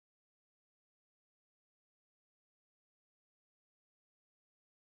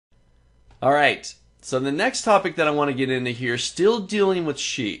All right, so the next topic that I want to get into here, still dealing with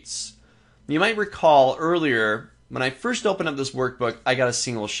sheets. You might recall earlier, when I first opened up this workbook, I got a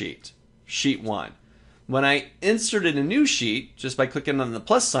single sheet, sheet 1. When I inserted a new sheet, just by clicking on the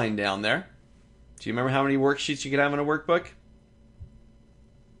plus sign down there, do you remember how many worksheets you can have in a workbook?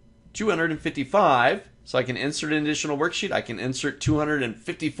 255. So I can insert an additional worksheet. I can insert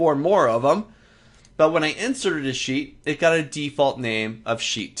 254 more of them. But when I inserted a sheet, it got a default name of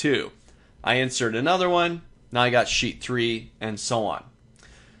sheet 2. I insert another one. Now I got sheet 3 and so on.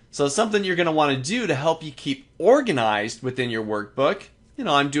 So something you're going to want to do to help you keep organized within your workbook.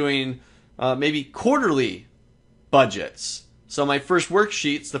 I'm doing maybe quarterly budgets. So my first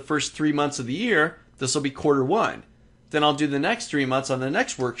worksheets, the first 3 months of the year, this will be quarter 1. Then I'll do the next 3 months on the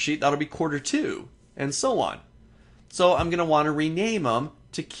next worksheet, that'll be quarter 2, and so on. So I'm going to want to rename them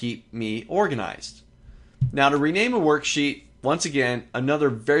to keep me organized. Now to rename a worksheet, once again, another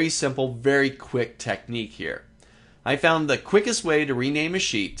very simple, very quick technique here. I found the quickest way to rename a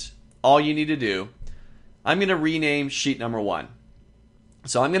sheet, all you need to do, I'm going to rename sheet number 1.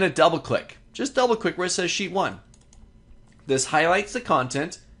 So I'm going to double click, just double click where it says sheet 1. This highlights the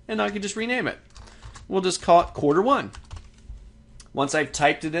content and I can just rename it. We'll just call it quarter 1. Once I've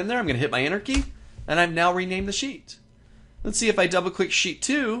typed it in there, I'm going to hit my enter key and I've now renamed the sheet. Let's see if I double click sheet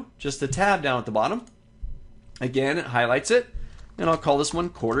 2, just the tab down at the bottom. Again, it highlights it and I'll call this one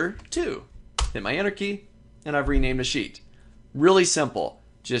quarter 2. Hit my enter key and I've renamed the sheet. Really simple.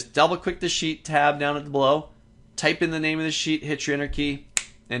 Just double click the sheet tab down at the below, type in the name of the sheet, hit your enter key,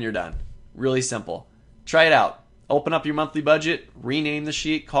 and you're done. Really simple. Try it out. Open up your monthly budget, rename the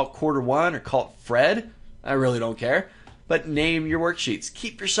sheet, call it quarter 1 or call it Fred. I really don't care. But name your worksheets.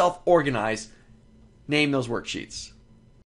 Keep yourself organized. Name those worksheets.